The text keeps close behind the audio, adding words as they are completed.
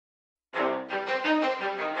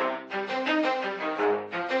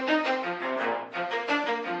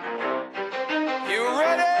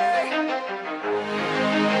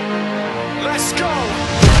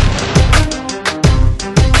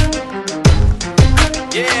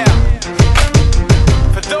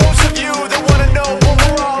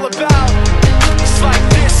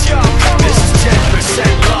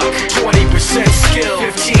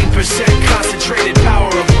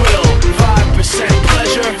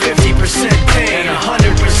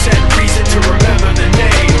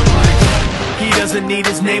need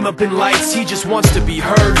his name up in lights. He just wants to be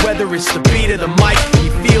heard, whether it's the beat or the mic. He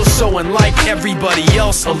feels so unlike everybody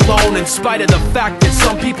else, alone, in spite of the fact that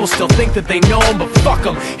some people still think that they know him. But fuck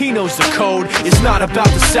him, he knows the code. It's not about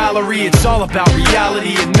the salary, it's all about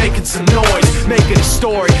reality and making some noise, making a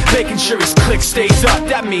story, making sure his click stays up.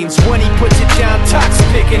 That means when he puts it down, Tox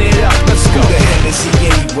picking it up. Let's go. Who the hell is he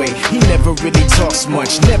anyway? He never really talks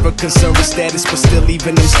much, never concerned with status, but still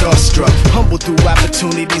even him starstruck. Humble through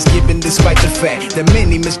opportunities given despite the fact that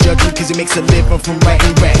many misjudge him cause he makes a living from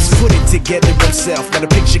writing raps. Put it together himself, now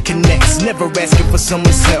the picture connects. Never asking for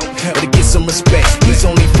someone's help or to get some respect. He's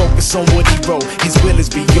only focused on what he wrote. His will is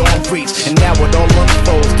beyond reach, and now it all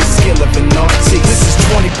unfolds, the skill of an artist. This is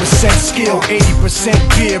 20% skill, 80%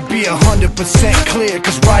 fear. Be 100% clear,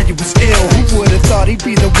 cause Ryu was ill. Who would've thought he'd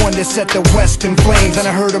be the one that set the West in flames? And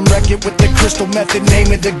I heard him wreck it with the crystal method,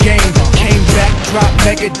 name of the game. Came back, dropped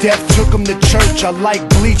Megadeth, took him to church. I like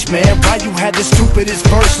Bleach, man. Ryu had the stupidest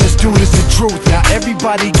verse. This dude is the truth. Now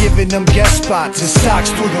everybody giving them guest spots and stocks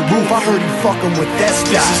through the roof. I heard he fucking with that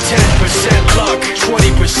stock. This is 10% luck,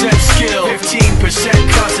 20% skill, 15%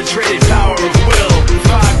 concentrated power of will,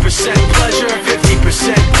 5% pleasure,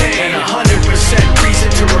 50% pain, and 100% reason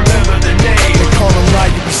to remember the name. They call him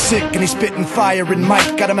Ryu, he's sick and he's spitting fire. And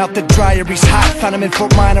Mike got him out the dryer, he's hot. Found him in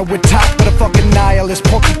Fort Minor with top, but a fucking nihilist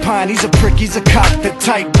porcupine. He's a prick, he's a cop. The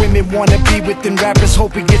type women wanna be within, rappers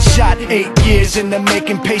hope he gets shot. 8 years in the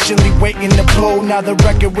making, patiently waiting to blow. Now the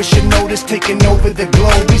record with your notice taking over the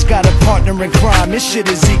globe. He's got a partner in crime, this shit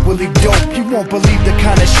is equally dope. You won't believe the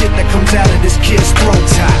kind of shit that comes out of this kid's throat.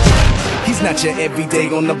 He's not your everyday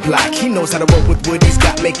on the block. He knows how to work with what he's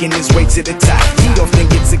got, making his way to the top. He often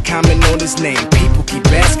gets a comment on his name. People keep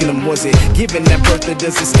asking him, was it given that birth or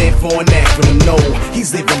does it stand for an acronym? No,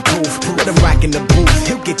 he's living proof. Let him rock in the booth.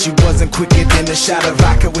 He'll get you buzzing quicker than a shot of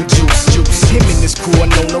vodka with juice. Him and his crew are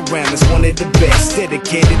known around as one of the best,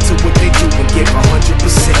 dedicated to what they do and give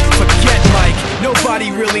 100%. Forget Mike,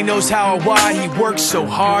 nobody really knows how or why he works so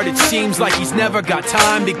hard. It seems like he's never got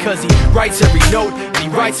time, because he writes every note and he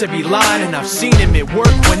writes every line. And I've seen him at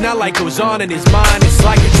work when that light goes on in his mind. It's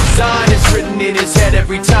like a design is written in his head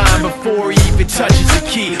every time, before he even touches a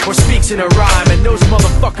key or speaks in a rhyme. And those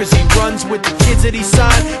motherfuckers he runs with, the kids that he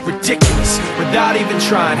signed, ridiculous, without even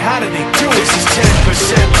trying. How do they do it? This is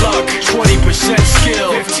 10% luck, 20%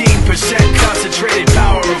 skill, 15% concentrated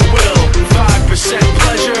power of will, 5%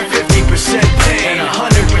 pleasure, 50% pain, and 100%